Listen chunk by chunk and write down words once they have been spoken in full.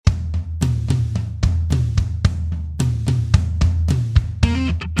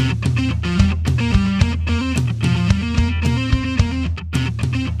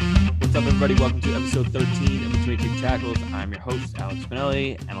episode 13 of Between Two Tackles. I'm your host, Alex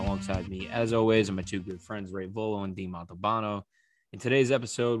Spinelli, and alongside me, as always, are my two good friends, Ray Volo and Dean Montalbano. In today's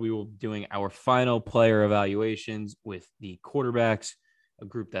episode, we will be doing our final player evaluations with the quarterbacks, a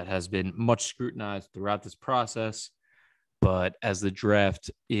group that has been much scrutinized throughout this process. But as the draft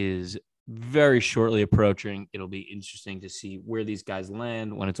is very shortly approaching, it'll be interesting to see where these guys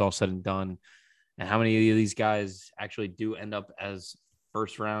land when it's all said and done, and how many of these guys actually do end up as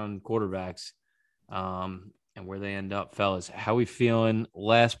first-round quarterbacks, and where they end up. Fellas, how we feeling?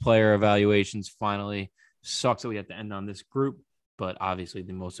 Last player evaluations finally. Sucks that we have to end on this group, but obviously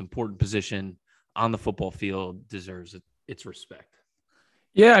the most important position on the football field deserves its respect.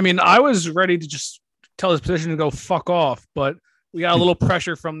 Yeah, I mean, I was ready to just tell this position to go fuck off, but we got a little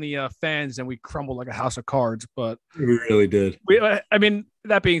pressure from the fans and we crumbled like a house of cards. But we really did. I mean,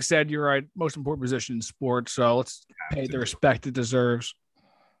 that being said, you're right. Most important position in sports. So let's pay the respect it deserves.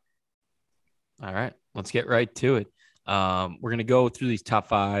 All right, let's get right to it. We're going to go through these top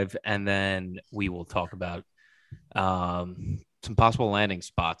five, and then we will talk about some possible landing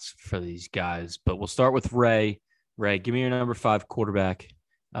spots for these guys. But we'll start with Ray. Ray, give me your number 5 quarterback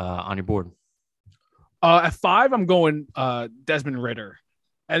on your board. At 5, I'm going Desmond Ridder.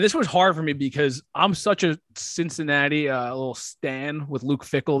 And this was hard for me because I'm such a Cincinnati little stan with Luke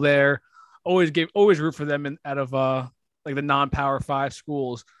Fickell there. Always root for them out of like the non-Power 5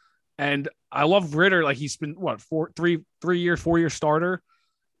 schools. And I love Ridder. Like, he's been 4-year starter.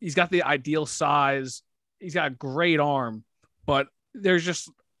 He's got the ideal size. He's got a great arm, but I just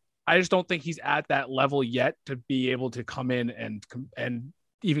don't think he's at that level yet to be able to come in and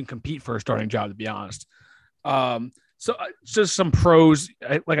even compete for a starting job, to be honest. So just some pros,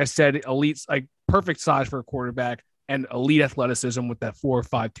 like I said, elites, like perfect size for a quarterback and elite athleticism with that 4.5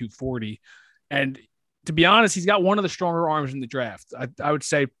 240. And to be honest, he's got one of the stronger arms in the draft. I would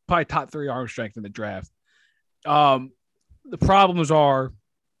say probably top 3 arm strength in the draft. The problems are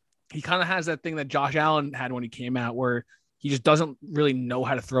he kind of has that thing that Josh Allen had when he came out, where he just doesn't really know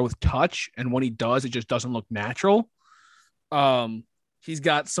how to throw with touch. And when he does, it just doesn't look natural. He's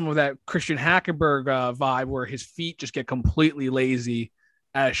got some of that Christian Hackenberg vibe where his feet just get completely lazy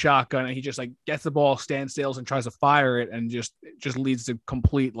at a shotgun, and he just like gets the ball, standstills, and tries to fire it, and just leads to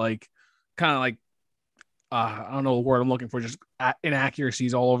complete I don't know the word I'm looking for, just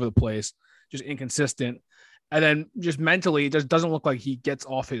inaccuracies all over the place, just inconsistent. And then just mentally, it just doesn't look like he gets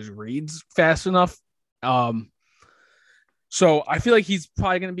off his reads fast enough. So I feel like he's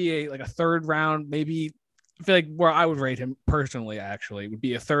probably going to be a 3rd round, maybe. I feel like where I would rate him personally, actually, would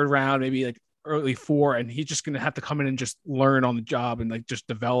be a 3rd round, maybe like early 4. And he's just going to have to come in and just learn on the job and like just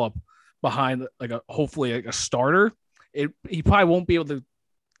develop behind hopefully a starter. He probably won't be able to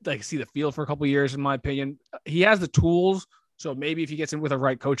like see the field for a couple of years, in my opinion. He has the tools. So maybe if he gets in with a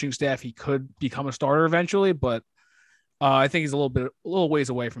right coaching staff, he could become a starter eventually. But I think he's a little ways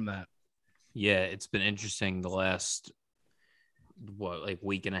away from that. Yeah, it's been interesting the last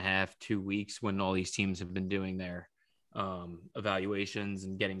week and a half, 2 weeks, when all these teams have been doing their evaluations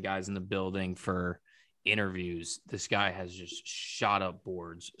and getting guys in the building for interviews. This guy has just shot up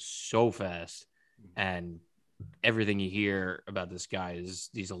boards so fast, and everything you hear about this guy is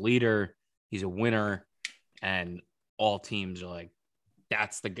he's a leader, he's a winner, and all teams are like,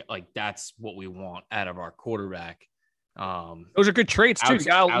 that's what we want out of our quarterback. Those are good traits too.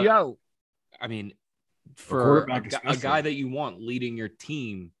 I mean, for a guy that you want leading your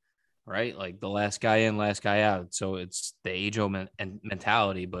team, right? Like the last guy in, last guy out. So it's the age-old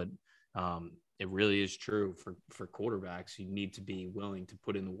mentality, but it really is true for quarterbacks. You need to be willing to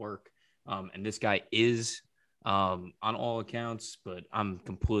put in the work. And this guy is on all accounts, but I'm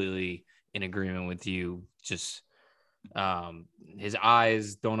completely in agreement with you. Just his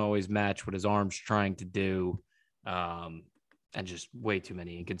eyes don't always match what his arm's trying to do, and just way too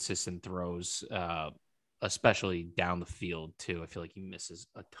many inconsistent throws, especially down the field too. I feel like he misses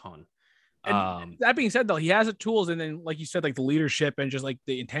a ton. And that being said, though, he has the tools, and then like you said, like the leadership and just like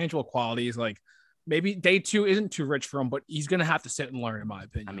the intangible qualities, like maybe day 2 isn't too rich for him, but he's gonna have to sit and learn, in my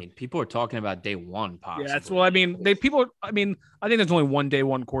opinion. I mean, people are talking about day 1 possibly. Yeah, that's what I mean. I think there's only one day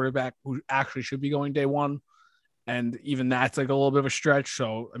 1 quarterback who actually should be going day 1, and even that's like a little bit of a stretch.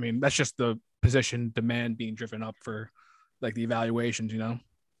 So I mean, that's just the position demand being driven up for like the evaluations, you know.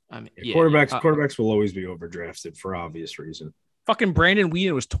 I mean, quarterbacks will always be overdrafted for obvious reason. Fucking Brandon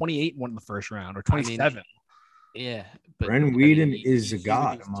Weeden was 28 in the first round, or 27. Yeah, but Brandon Weeden is a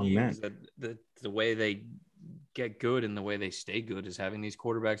god among men. The way they get good and the way they stay good is having these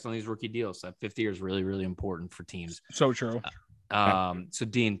quarterbacks on these rookie deals. That 5th year is really, really important for teams. So true. So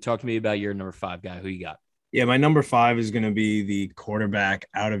Dean, talk to me about your number 5 guy. Who you got? Yeah, my number 5 is going to be the quarterback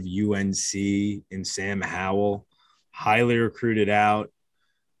out of UNC in Sam Howell. Highly recruited out,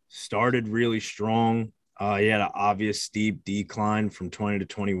 started really strong. He had an obvious steep decline from 20 to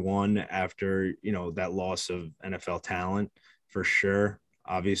 21 after, that loss of NFL talent for sure.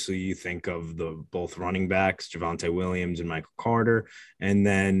 Obviously, you think of the both running backs, Javonte Williams and Michael Carter, and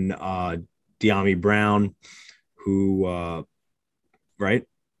then De'Ami Brown, who, right?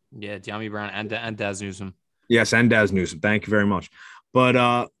 Yeah, De'Ami Brown and Daz Newsome. Yes, and Daz Newsome. Thank you very much.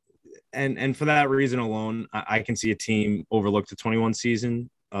 But and for that reason alone, I can see a team overlook the 21 season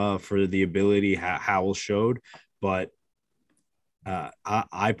for the ability Howell showed, but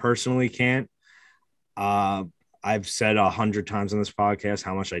I personally can't. I've said 100 times on this podcast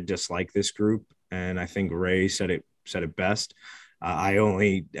how much I dislike this group, and I think Ray said it best. I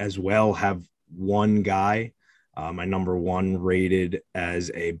only as well have one guy, my number 1 rated as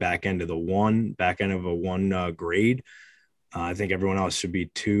a back end of a 1 grade. I think everyone else should be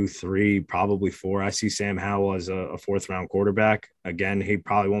 2, 3, probably 4. I see Sam Howell as a 4th round quarterback. Again, he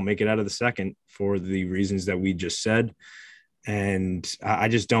probably won't make it out of the second for the reasons that we just said. And I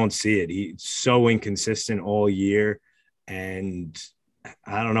just don't see it. He's so inconsistent all year. And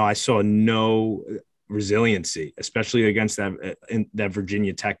I don't know. I saw no resiliency, especially against that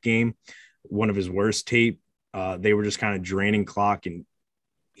Virginia Tech game. One of his worst tape. They were just kind of draining clock, and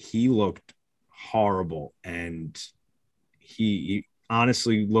he looked horrible. And he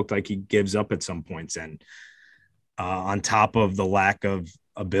honestly looked like he gives up at some points. And on top of the lack of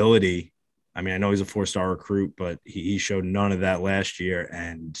ability, I mean, I know he's a 4-star recruit, but he showed none of that last year,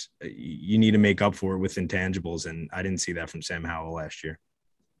 and you need to make up for it with intangibles. And I didn't see that from Sam Howell last year.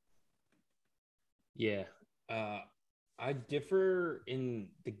 Yeah. I differ in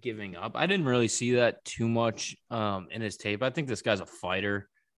the giving up. I didn't really see that too much in his tape. I think this guy's a fighter.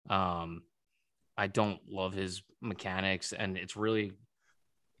 I don't love his mechanics, and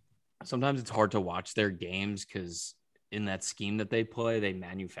sometimes it's hard to watch their games because in that scheme that they play, they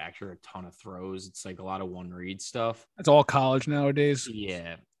manufacture a ton of throws. It's like a lot of one read stuff. It's all college nowadays.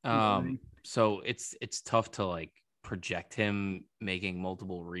 Yeah. So it's tough to like project him making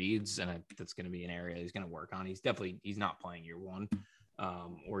multiple reads, and I think that's going to be an area he's going to work on. He's not playing year 1,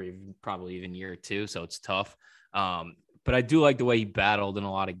 or even probably even year 2. So it's tough. But I do like the way he battled in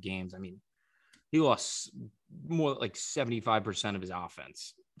a lot of games. I mean, he lost more like 75% of his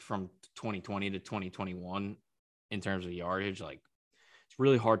offense from 2020 to 2021 in terms of yardage. Like, it's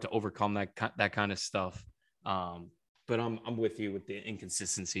really hard to overcome that kind of stuff. But I'm with you with the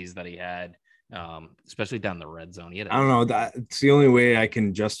inconsistencies that he had, especially down the red zone. I don't know. That's the only way I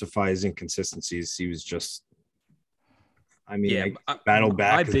can justify his inconsistencies. He was just, battled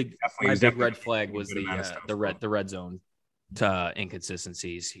back. My big red flag was the red zone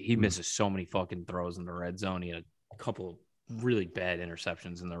inconsistencies. He misses so many fucking throws in the red zone. He had a couple really bad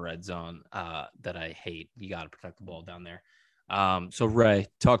interceptions in the red zone that I hate. You got to protect the ball down there. So Ray,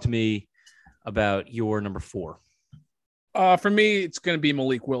 talk to me about your number 4. For me, it's going to be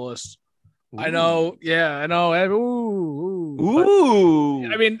Malik Willis. Ooh. I know. Ooh.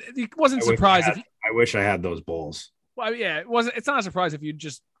 I mean, it wasn't surprised. I wish I had those balls. Well, yeah, it wasn't. It's not a surprise if you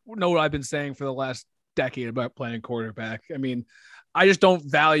just know what I've been saying for the last decade about playing quarterback. I mean, I just don't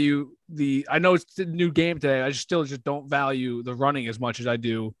value I know it's a new game today. I still don't value the running as much as I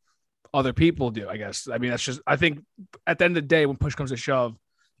do other people do, I guess. I mean, I think at the end of the day, when push comes to shove,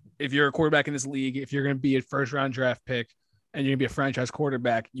 if you're a quarterback in this league, if you're going to be a 1st-round draft pick and you're going to be a franchise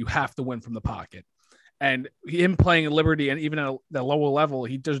quarterback, you have to win from the pocket. And him playing at Liberty and even at the lower level,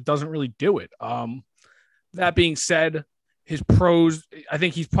 he just doesn't really do it. That being said, his pros, I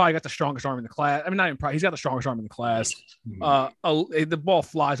think he's probably got the strongest arm in the class. I mean, not even probably, he's got the strongest arm in the class. The ball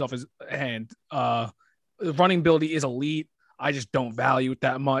flies off his hand. The running ability is elite. I just don't value it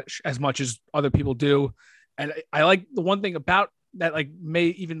that much as other people do. And I like the one thing about that, like, may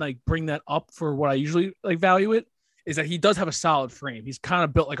even like bring that up for what I usually like value it, is that he does have a solid frame. He's kind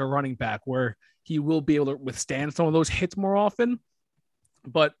of built like a running back where he will be able to withstand some of those hits more often.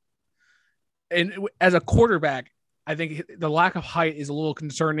 But as a quarterback, I think the lack of height is a little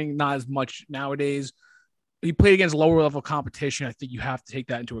concerning, not as much nowadays. He played against lower level competition. I think you have to take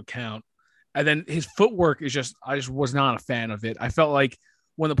that into account. And then his footwork is I just was not a fan of it. I felt like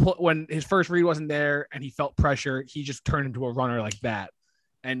when his first read wasn't there and he felt pressure, he just turned into a runner like that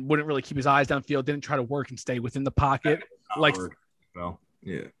and wouldn't really keep his eyes downfield, didn't try to work and stay within the pocket.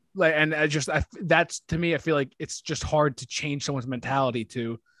 Yeah. Like, and that's to me, I feel like it's just hard to change someone's mentality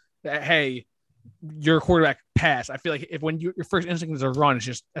to, hey, your quarterback pass. I feel like when your first instinct is a run,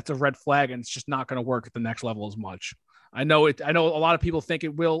 that's a red flag, and it's just not going to work at the next level as much. I know it. I know a lot of people think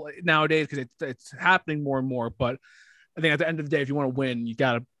it will nowadays because it's happening more and more. But I think at the end of the day, if you want to win, you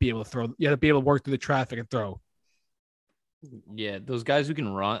got to be able to throw. You got to be able to work through the traffic and throw. Yeah, those guys who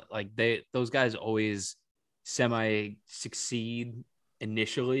can run, like those guys always semi succeed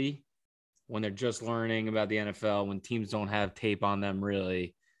initially when they're just learning about the NFL, when teams don't have tape on them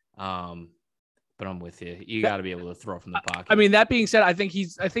really. But I'm with you. You got to be able to throw from the pocket. I mean, that being said, I think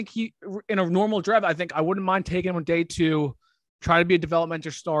he in a normal draft, I wouldn't mind taking him on day 2, try to be a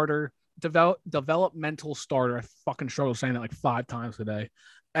developmental starter. Developmental starter. I fucking struggle saying that like 5 times today.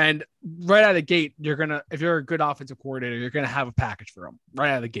 And right out of the gate, if you're a good offensive coordinator, you're gonna have a package for him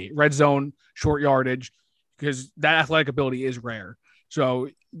right out of the gate. Red zone, short yardage, because that athletic ability is rare. So,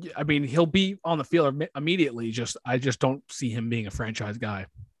 I mean, he'll be on the field immediately. I just don't see him being a franchise guy.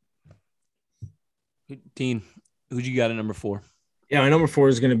 Dean, who'd you got at number 4? Yeah, my number 4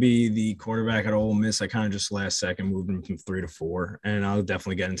 is going to be the quarterback at Ole Miss. I kind of just last second moved him from 3 to 4, and I'll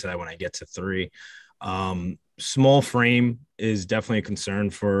definitely get into that when I get to 3. Small frame is definitely a concern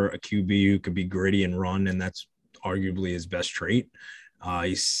for a QB who could be gritty and run, and that's arguably his best trait.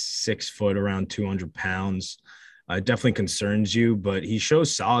 He's 6 foot, around 200 pounds. It definitely concerns you, but he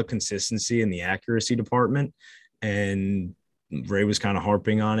shows solid consistency in the accuracy department, and Ray was kind of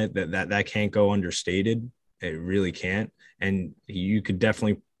harping on it that can't go understated. It really can't. And you could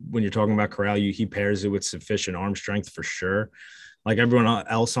definitely, when you're talking about Corral, he pairs it with sufficient arm strength for sure. Like everyone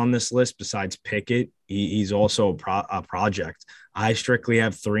else on this list, besides Pickett, he's also a project. I strictly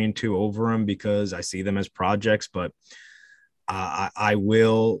have 3 and 2 over him because I see them as projects, but I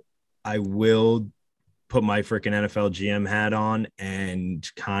will put my freaking NFL GM hat on and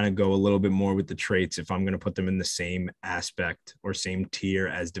kind of go a little bit more with the traits. If I'm going to put them in the same aspect or same tier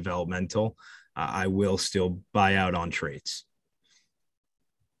as developmental, I will still buy out on traits.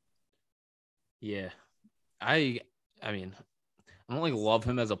 Yeah. I mean, I don't love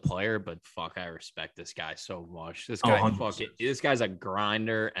him as a player, but fuck, I respect this guy so much. This guy, this guy's a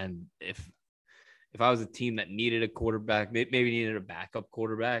grinder. And if I was a team that needed a quarterback, maybe needed a backup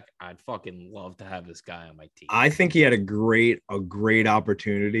quarterback, I'd fucking love to have this guy on my team. I think he had a great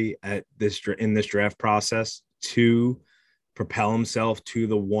opportunity in this draft process to propel himself to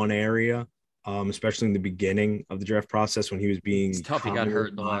the one area, especially in the beginning of the draft process when he was being tough. He got hurt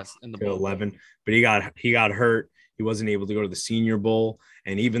in the 11, but he got hurt. He wasn't able to go to the Senior Bowl,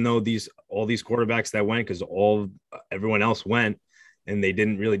 and even though all these quarterbacks that went, because everyone else went, and they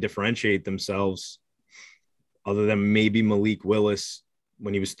didn't really differentiate themselves, other than maybe Malik Willis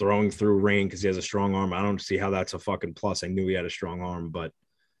when he was throwing through rain because he has a strong arm. I don't see how that's a fucking plus. I knew he had a strong arm, but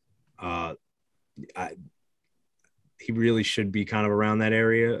he really should be kind of around that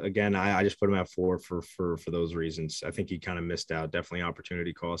area. Again, I just put him at 4 for those reasons. I think he kind of missed out. Definitely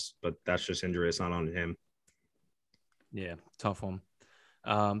opportunity cost, but that's just injury. It's not on him. Yeah, tough one.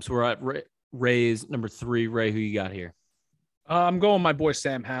 So we're at Ray's number 3. Ray, who you got here? I'm going my boy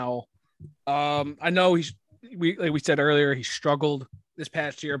Sam Howell. I know like we said earlier, he struggled this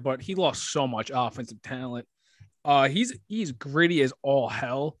past year, but he lost so much offensive talent. He's gritty as all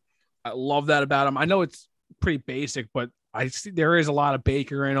hell. I love that about him. I know it's pretty basic, but I see there is a lot of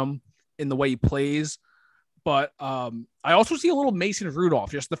Baker in him in the way he plays. But I also see a little Mason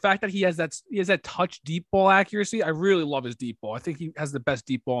Rudolph. Just the fact that he has that touch deep ball accuracy. I really love his deep ball. I think he has the best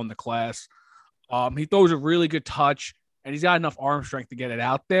deep ball in the class. He throws a really good touch, and he's got enough arm strength to get it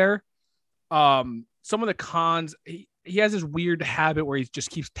out there. Some of the cons, he has this weird habit where he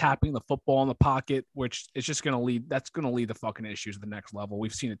just keeps tapping the football in the pocket, which is just going to lead to fucking issues at the next level.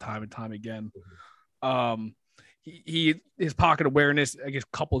 We've seen it time and time again. His pocket awareness, I guess,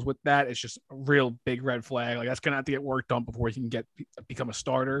 couples with that, it's just a real big red flag. Like that's going to have to get worked on before he can become a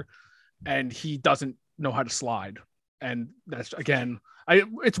starter. And he doesn't know how to slide. And that's, again,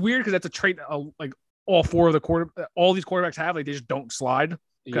 it's weird because that's a trait like all these quarterbacks have. Like they just don't slide.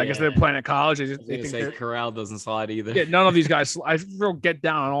 Yeah. I guess they're playing at college. They think Corral doesn't slide either. Yeah, none of these guys. I real get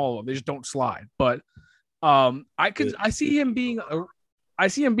down on all of them. They just don't slide. But I see him being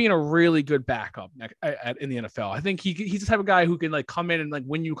a really good backup in the NFL. I think he's the type of guy who can like come in and like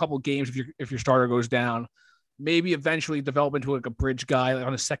win you a couple of games if your starter goes down. Maybe eventually develop into like a bridge guy like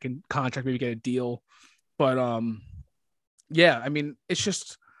on a second contract, maybe get a deal. But yeah, I mean it's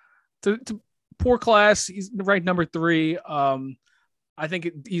just to poor class. He's ranked number 3. I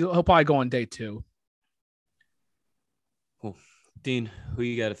think he'll probably go on day 2. Cool. Dean, who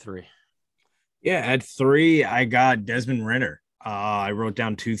you got at 3? Yeah, at 3, I got Desmond Ridder. I wrote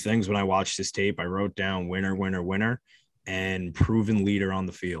down 2 things when I watched this tape. I wrote down winner, winner, winner, and proven leader on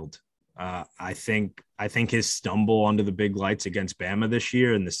the field. I think his stumble under the big lights against Bama this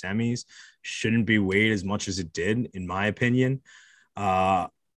year in the semis shouldn't be weighed as much as it did, in my opinion. I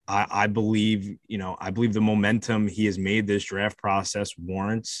believe the momentum he has made this draft process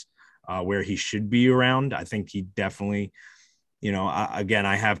warrants where he should be around. I think he definitely,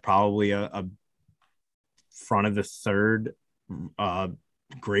 I have probably a front of the third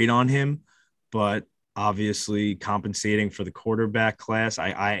grade on him, but obviously compensating for the quarterback class,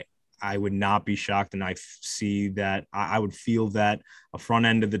 I would not be shocked, and I see that I would feel that a front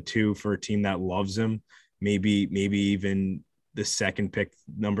end of the two for a team that loves him, maybe even the second pick,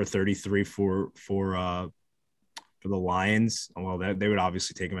 number 33 for the Lions. Well, they would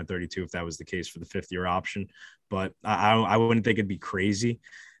obviously take him at 32 if that was the case for the fifth-year option, but I wouldn't think it'd be crazy.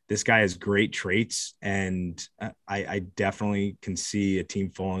 This guy has great traits, and I definitely can see a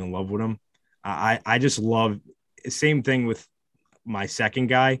team falling in love with him. I just love – same thing with my second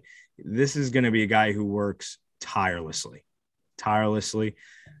guy. This is going to be a guy who works tirelessly.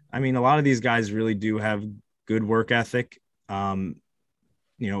 I mean, a lot of these guys really do have good work ethic.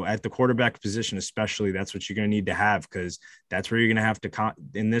 At the quarterback position, especially, that's what you're going to need to have, because that's where you're going to have to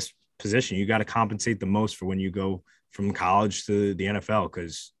in this position, you got to compensate the most for when you go from college to the NFL,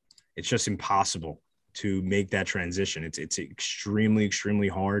 because it's just impossible to make that transition. It's extremely, extremely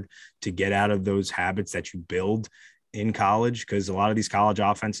hard to get out of those habits that you build in college, because a lot of these college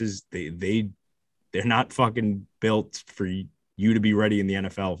offenses, they're not fucking built for you to be ready in the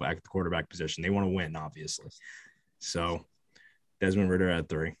NFL at the quarterback position. They want to win, obviously. So Desmond Ridder at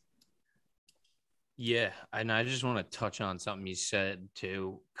 3. Yeah, and I just want to touch on something you said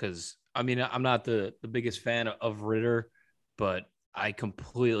too, because I mean, I'm not the biggest fan of Ridder, but I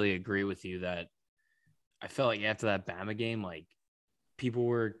completely agree with you that I felt like after that Bama game, like people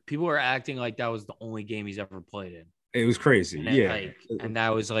were acting like that was the only game he's ever played in. It was crazy. And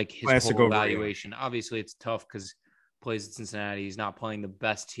that was like his classic whole evaluation. Obviously, it's tough because plays at Cincinnati. He's not playing the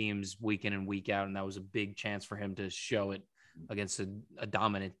best teams week in and week out, and that was a big chance for him to show it against a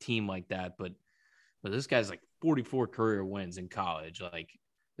dominant team like that. But this guy's like 44 career wins in college. Like,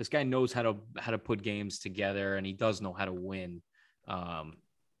 this guy knows how to put games together, and he does know how to win. And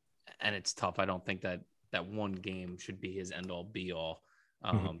it's tough. I don't think that one game should be his end all be all.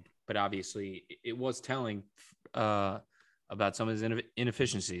 But obviously it was telling about some of his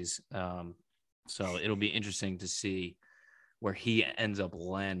inefficiencies. So it'll be interesting to see where he ends up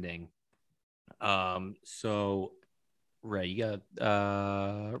landing. So Ray, you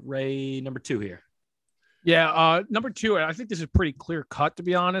got Ray number 2 here. Yeah, number 2, and I think this is pretty clear cut, to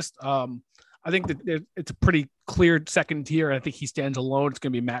be honest. I think that it's a pretty clear second tier. I think he stands alone. It's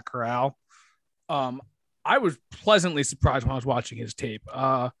going to be Matt Corral. I was pleasantly surprised when I was watching his tape.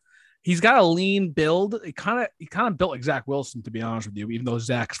 He's got a lean build. He kind of built like Zach Wilson, to be honest with you, even though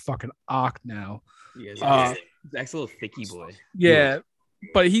Zach's fucking ock now. Yeah, Zach's a little thicky boy. Yeah,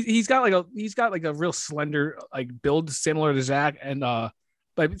 but he's got like a real slender like build similar to Zach, and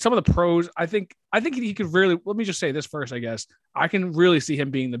but some of the pros, I think he could really. Let me just say this first, I guess. I can really see him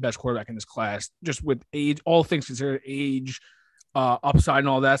being the best quarterback in this class, just with age, all things considered, age, upside, and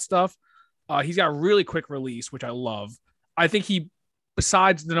all that stuff. He's got really quick release, which I love. I think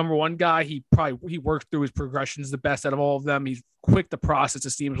besides the number 1 guy, he works through his progressions the best out of all of them. He's quick to process. It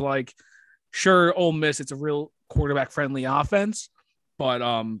seems like, sure, Ole Miss, it's a real quarterback friendly offense,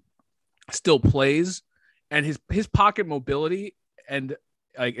 but still plays. And his pocket mobility and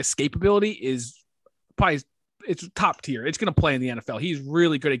like escapability is probably it's top tier. It's going to play in the NFL. He's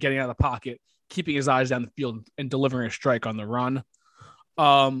really good at getting out of the pocket, keeping his eyes down the field, and delivering a strike on the run.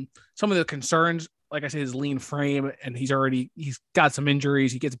 Some of the concerns, like I said, his lean frame, and he's got some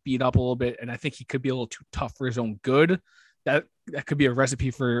injuries. He gets beat up a little bit, and I think he could be a little too tough for his own good. That could be a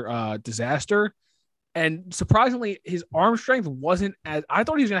recipe for disaster. And surprisingly, his arm strength wasn't as I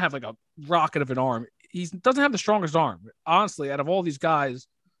thought he was going to have like a rocket of an arm. He doesn't have the strongest arm. Honestly, out of all these guys,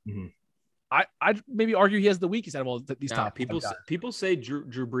 I'd maybe argue he has the weakest out of all these top people. People say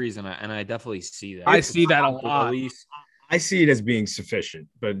Drew Brees, and I definitely see that. I see that a lot. I see it as being sufficient,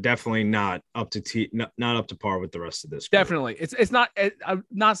 but definitely not up to not up to par with the rest of this group. Definitely, it's not. I'm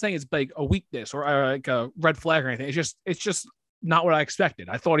not saying it's like a weakness or like a red flag or anything. It's just not what I expected.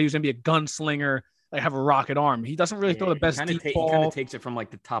 I thought he was gonna be a gunslinger, like have a rocket arm. He doesn't really throw the best deep ball. He kind of takes it from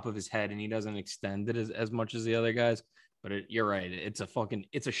like the top of his head, and he doesn't extend it as much as the other guys. But you're right. It's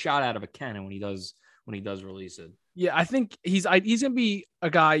a shot out of a cannon when he does release it. Yeah, I think he's gonna be a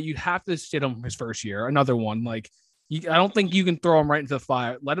guy you have to sit him his first year. Another one like. I don't think you can throw him right into the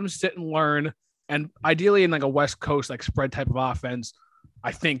fire. Let him sit and learn. And ideally in like a West Coast, like spread type of offense,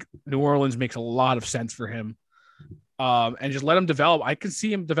 I think New Orleans makes a lot of sense for him. and just let him develop. I can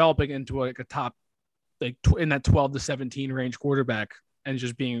see him developing into like a top, like in that 12 to 17 range quarterback, and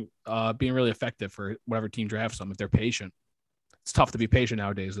just being really effective for whatever team drafts him if they're patient. It's tough to be patient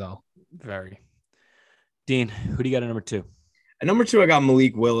nowadays, though. Very. Dean, who do you got at number 2? At number 2, I got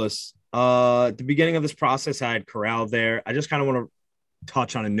Malik Willis. At the beginning of this process, I had Corral there. I just kind of want to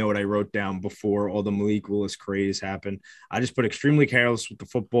touch on a note I wrote down before all the Malik Willis craze happened. I just put extremely careless with the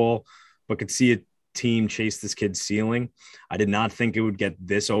football, but could see a team chase this kid's ceiling. I did not think it would get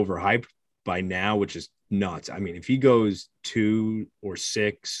this overhyped by now, which is nuts. I mean, if he goes 2 or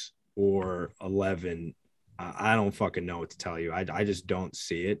 6 or 11, I don't fucking know what to tell you. I just don't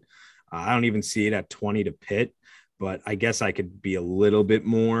see it. I don't even see it at 20 to Pitt, but I guess I could be a little bit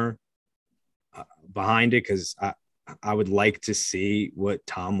more behind it because I would like to see what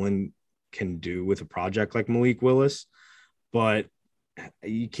Tomlin can do with a project like Malik Willis, but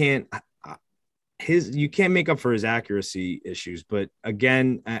you can't make up for his accuracy issues. But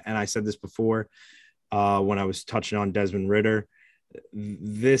again, and I said this before when I was touching on Desmond Ridder,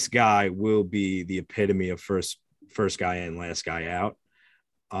 this guy will be the epitome of first guy in, last guy out.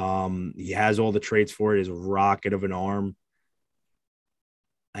 He has all the traits for it. He's a rocket of an arm.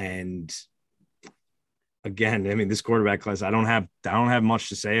 And again, I mean, this quarterback class, I don't have much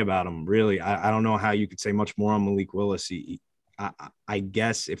to say about him, really. I don't know how you could say much more on Malik Willis. I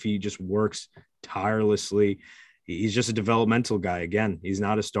guess if he just works tirelessly, he's just a developmental guy. Again, he's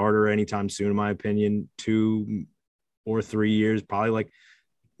not a starter anytime soon, in my opinion. 2 or 3 years, probably like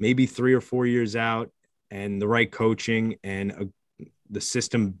maybe 3 or 4 years out, and the right coaching and the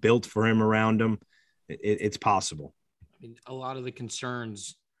system built for him around him, it's possible. I mean, a lot of the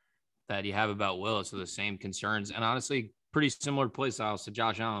concerns that you have about Willis are the same concerns, and honestly, pretty similar play styles to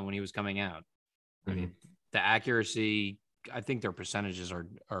Josh Allen when he was coming out. I mean, the accuracy, I think their percentages are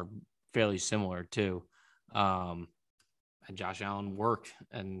fairly similar too. And Josh Allen worked,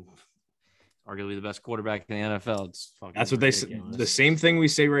 and arguably the best quarterback in the NFL. That's what ridiculous. They say. The same thing we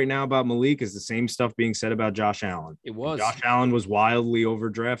say right now about Malik is the same stuff being said about Josh Allen. It was. Josh Allen was wildly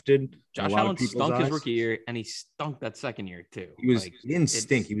overdrafted. Josh Allen stunk his rookie year, and he stunk that second year too. He didn't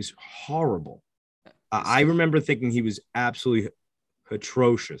stink. He was horrible. I remember thinking he was absolutely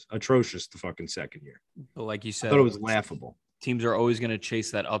atrocious the fucking second year. But like you said, I thought it was laughable. Teams are always going to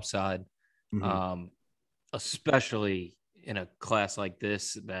chase that upside, especially in a class like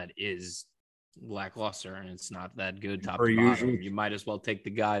this that is lackluster and it's not that good top to bottom. You might as well take the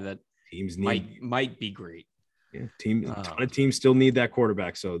guy that teams might be great. Yeah, a ton of teams still need that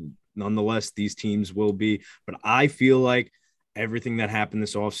quarterback. So nonetheless, these teams will be. But I feel like everything that happened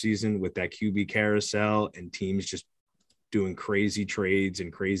this offseason with that QB carousel and teams just doing crazy trades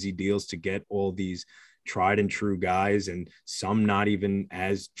and crazy deals to get all these tried and true guys, and some not even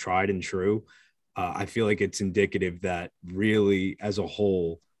as tried and true. I feel like it's indicative that really, as a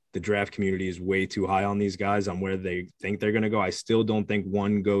whole, the draft community is way too high on these guys on where they think they're going to go. I still don't think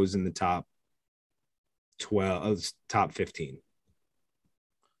one goes in the top 12, top 15.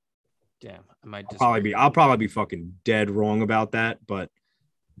 Damn, I might I'll probably be fucking dead wrong about that, but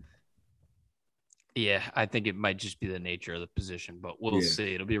yeah, I think it might just be the nature of the position, but we'll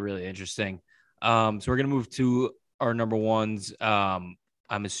see. It'll be really interesting. So we're going to move to our number ones. I'm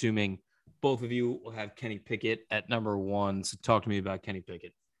assuming both of you will have Kenny Pickett at number 1. So talk to me about Kenny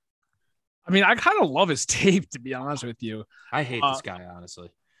Pickett. I mean, I kind of love his tape, to be honest with you. I hate this guy, honestly.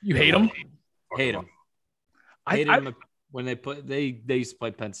 You hate him? Hate him. I hated him when they used to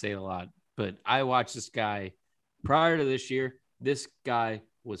play Penn State a lot. But I watched this guy prior to this year. This guy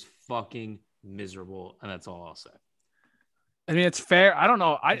was fucking miserable, and that's all I'll say. I mean, it's fair. I don't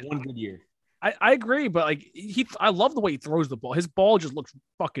know. One good year. I agree, but like I love the way he throws the ball. His ball just looks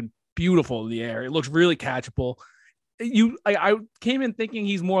fucking beautiful in the air. It looks really catchable. I came in thinking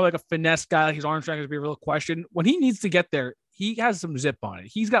he's more like a finesse guy. Like his arm strength is be a real question. When he needs to get there, he has some zip on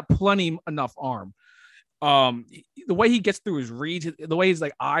it. He's got plenty enough arm. The way he gets through his reads, the way his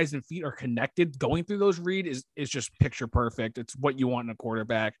like eyes and feet are connected, going through those reads is just picture perfect. It's what you want in a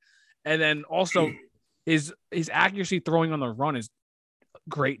quarterback. And then also his accuracy throwing on the run is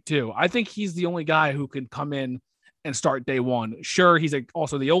great too. I think he's the only guy who can come in and start day one. Sure, he's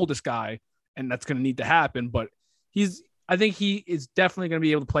also the oldest guy, and that's going to need to happen. But I think he is definitely going to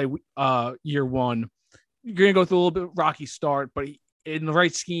be able to play year one. You're going to go through a little bit rocky start, but in the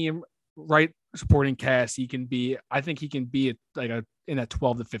right scheme, right supporting cast, I think he can be in that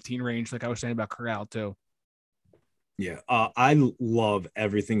 12 to 15 range, like I was saying about Corral too. Yeah, I love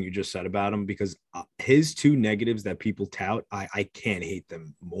everything you just said about him because his 2 negatives that people tout, I can't hate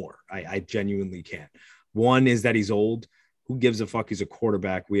them more. I genuinely can't. One is that he's old. Who gives a fuck? He's a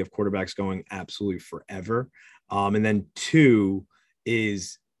quarterback. We have quarterbacks going absolutely forever. And then 2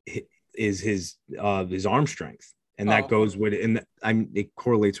 is his arm strength. And that goes with it. And it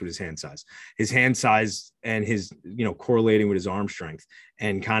correlates with his hand size. His hand size and his, correlating with his arm strength,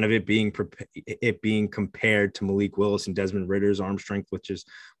 and kind of it being compared to Malik Willis and Desmond Ritter's arm strength, which is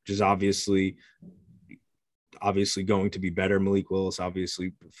obviously going to be better. Malik Willis,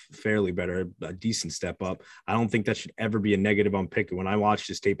 obviously fairly better, a decent step up. I don't think that should ever be a negative on Pickett. When I watched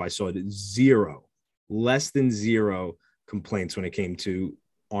his tape, I saw less than zero complaints when it came to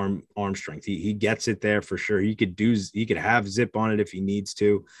arm strength. He gets it there for sure. He could have zip on it if he needs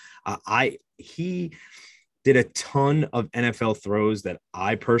to. He did a ton of NFL throws that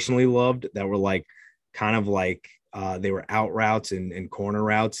I personally loved, that were like kind of like they were out routes and corner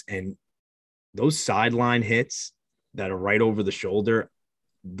routes, and those sideline hits that are right over the shoulder,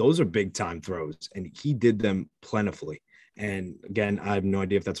 those are big time throws, and he did them plentifully. And again, I have no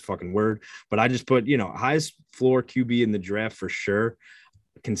idea if that's a fucking word, but I just put, highest floor QB in the draft for sure.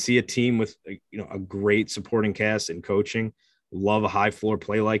 Can see a team with, a great supporting cast and coaching, love a high floor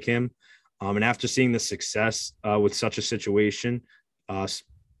play like him. And after seeing the success with such a situation,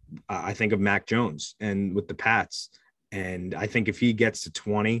 I think of Mac Jones and with the Pats. And I think if he gets to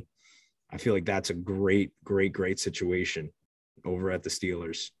 20, I feel like that's a great situation over at the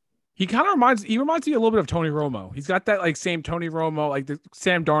Steelers. He kind of reminds me a little bit of Tony Romo. He's got that like same Tony Romo, like the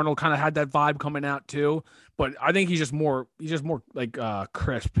Sam Darnold kind of had that vibe coming out too. But I think he's just more like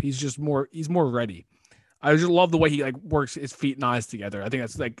crisp. He's more ready. I just love the way he like works his feet and eyes together. I think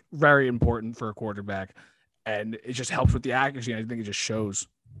that's like very important for a quarterback, and it just helps with the accuracy. I think it just shows.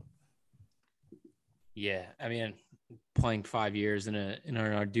 Yeah, I mean, playing 5 years in our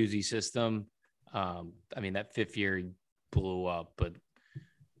Narduzzi system, I mean that 5th year he blew up, but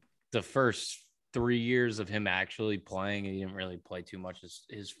the first 3 years of him actually playing, and he didn't really play too much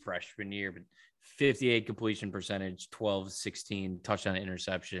his freshman year, but 58 completion percentage, 12-16 touchdown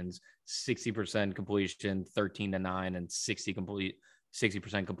interceptions, 60% completion, 13-9, and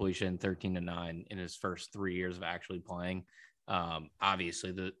 60% completion, 13-9 in his first 3 years of actually playing.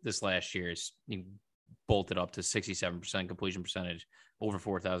 Obviously, this last year he bolted up to 67% completion percentage, over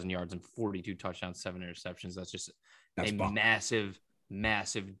 4,000 yards and 42 touchdowns, 7 interceptions. That's just a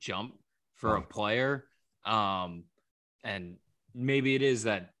massive jump for a player. And maybe it is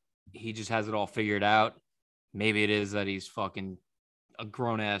that he just has it all figured out. Maybe it is that he's fucking a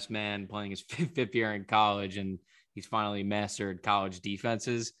grown-ass man playing his 5th year in college, and he's finally mastered college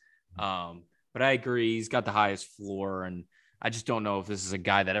defenses. But I agree, he's got the highest floor, and I just don't know if this is a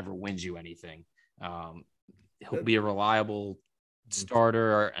guy that ever wins you anything. He'll be a reliable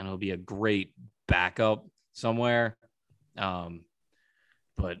starter, and he'll be a great backup somewhere.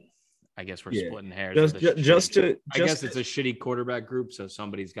 But I guess we're splitting hairs. I guess it's a shitty quarterback group, so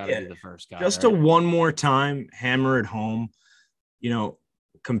somebody's got to be the first guy. Just to one more time hammer it home,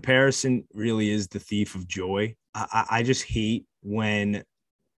 comparison really is the thief of joy. I just hate when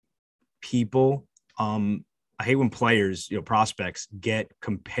people, I hate when players, prospects get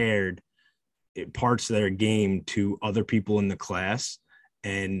compared parts of their game to other people in the class,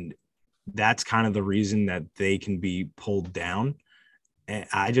 and that's kind of the reason that they can be pulled down. And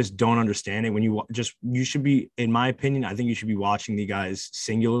I just don't understand it. When you should be, in my opinion, I think you should be watching the guys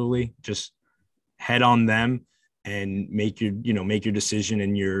singularly, just head on them and make your decision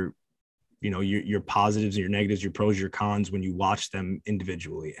and your positives and your negatives, your pros, your cons when you watch them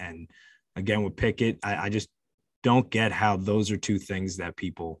individually. And again, with Pickett, I just don't get how those are two things that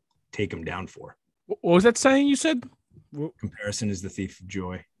people take him down for. What was that saying you said? Comparison is the thief of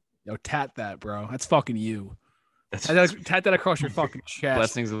joy. Yo, tat that, bro. That's fucking you. Tat that across your fucking chest.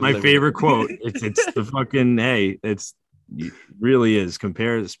 Blessings of my favorite quote. It's the fucking it really is.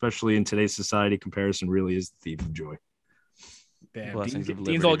 Especially in today's society, comparison really is the thief of joy. Damn,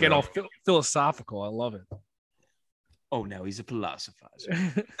 Dean's all get all philosophical. I love it. Oh, no, he's a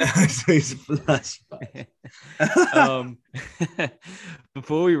philosophizer. He's a philosophizer.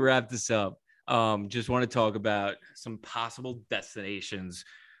 Before we wrap this up, just want to talk about some possible destinations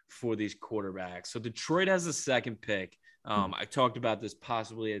for these quarterbacks. So Detroit has the 2nd pick. I talked about this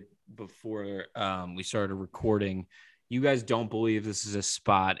possibly before we started recording. You guys don't believe this is a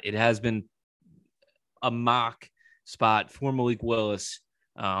spot. It has been a mock spot for Malik Willis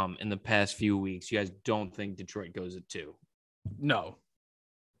in the past few weeks. You guys don't think Detroit goes at 2? No.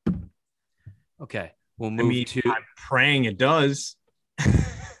 Okay. We'll move to. I'm praying it does.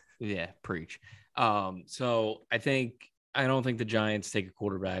 Yeah, preach. So I don't think the Giants take a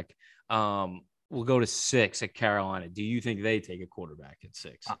quarterback. We'll go to 6 at Carolina. Do you think they take a quarterback at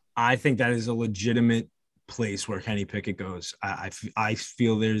 6? I think that is a legitimate place where Kenny Pickett goes. I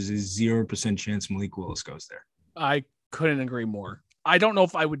feel there's a 0% chance Malik Willis goes there. I couldn't agree more. I don't know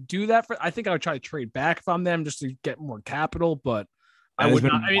if I would do that I think I would try to trade back if I'm them just to get more capital, but I would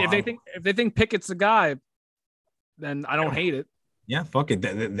not. I mean, if they think Pickett's the guy, then I don't hate it. Yeah, fuck it.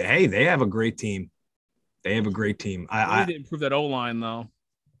 Hey, they have a great team. They have a great team. I need to improve that O line though.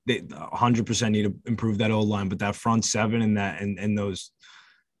 They 100% need to improve that O line, but that front seven and those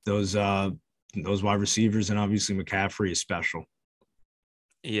wide receivers and obviously McCaffrey is special.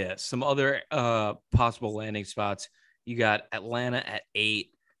 Yeah, some other possible landing spots. You got Atlanta at 8.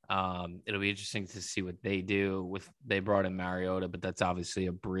 It'll be interesting to see what they do they brought in Mariota, but that's obviously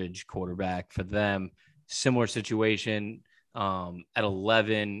a bridge quarterback for them. Similar situation at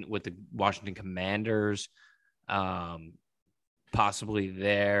 11 with the Washington Commanders, possibly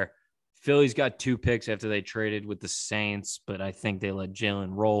there. Philly's got 2 picks after they traded with the Saints, but I think they let Jalen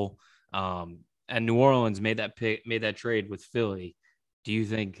roll. And New Orleans made that trade with Philly. Do you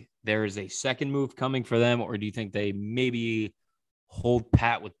think there is a second move coming for them, or do you think they maybe hold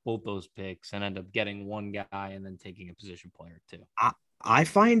pat with both those picks and end up getting one guy and then taking a position player too? I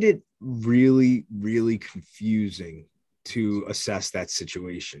find it really, really confusing to assess that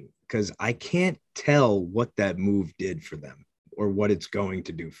situation because I can't tell what that move did for them or what it's going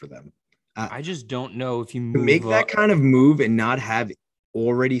to do for them. I just don't know if you make that kind of move and not have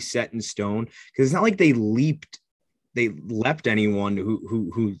already set in stone, because it's not like they leapt anyone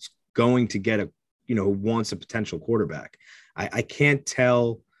who's going to get who wants a potential quarterback. I can't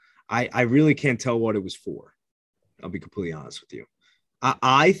tell. I really can't tell what it was for. I'll be completely honest with you.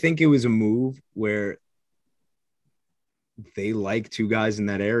 I think it was a move where they like 2 guys in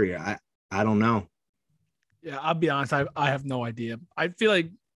that area. I don't know. Yeah, I'll be honest. I have no idea. I feel like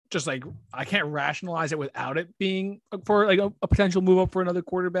just like I can't rationalize it without it being for like a potential move up for another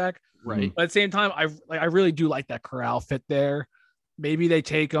quarterback. Right. But at the same time, I really do like that Corral fit there. Maybe they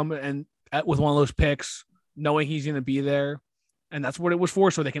take him with one of those picks, knowing he's going to be there, and that's what it was for.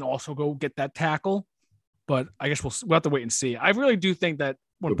 So they can also go get that tackle. But I guess we'll have to wait and see. I really do think that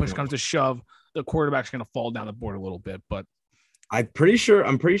when push comes to shove, the quarterback's going to fall down the board a little bit. But I'm pretty sure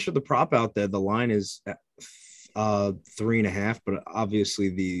the prop out there, the line is 3.5, but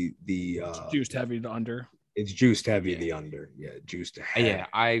obviously the juiced heavy to under. It's juiced heavy the under. Yeah, juiced heavy. Yeah,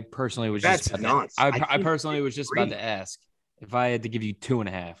 I personally was That's just nuts. I personally was just about to ask if I had to give you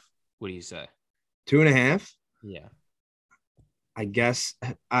 2.5. What do you say? 2.5? Yeah. I guess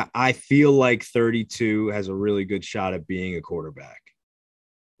I feel like 32 has a really good shot at being a quarterback,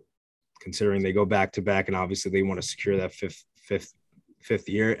 considering they go back to back, and obviously they want to secure that fifth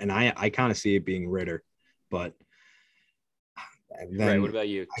year. And I kind of see it being Ritter, but then right. What about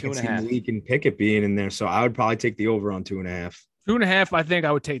you? 2.5. Malik and Pickett being in there, so I would probably take the over on 2.5. 2.5. I think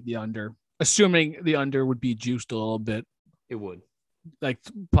I would take the under, assuming the under would be juiced a little bit. It would, like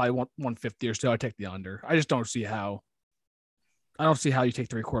probably 150 or so. I'd take the under. I just don't see how. I don't see how you take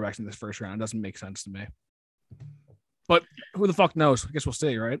 3 quarterbacks in this first round. It doesn't make sense to me. But who the fuck knows? I guess we'll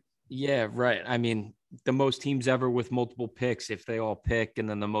see, right? Yeah, right. I mean, the most teams ever with multiple picks, if they all pick, and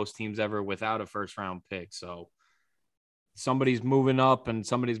then the most teams ever without a first round pick. So somebody's moving up and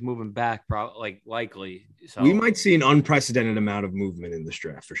somebody's moving back, probably likely. So we might see an unprecedented amount of movement in this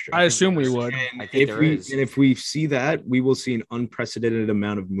draft for sure. I assume we would. And if we see that, we will see an unprecedented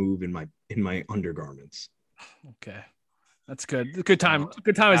amount of move in my undergarments. Okay. That's good. Good time.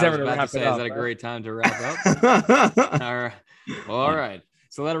 Good time as ever to wrap it up. Is that a great time to wrap up? All right. Well, all right.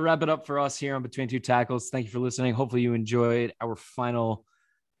 So that'll wrap it up for us here on Between Two Tackles. Thank you for listening. Hopefully you enjoyed our final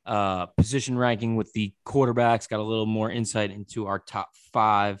position ranking with the quarterbacks. Got a little more insight into our top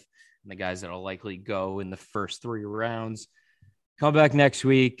 5 and the guys that will likely go in the first 3 rounds. Come back next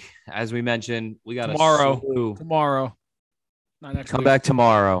week. As we mentioned, we got tomorrow. Not next week. Come back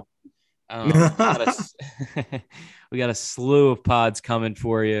tomorrow. We got a slew of pods coming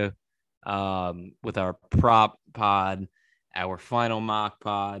for you with our prop pod, our final mock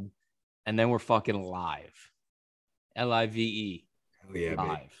pod, and then we're fucking live. LIVE. Yeah,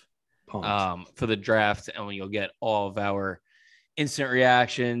 live. For the draft, and you'll get all of our instant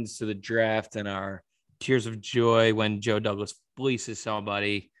reactions to the draft and our tears of joy when Joe Douglas fleeces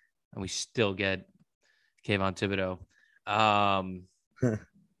somebody, and we still get Kayvon Thibodeau.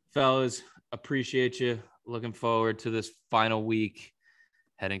 Fellas, appreciate you. Looking forward to this final week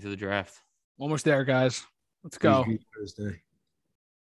heading to the draft. Almost there, guys. Let's go. Thursday.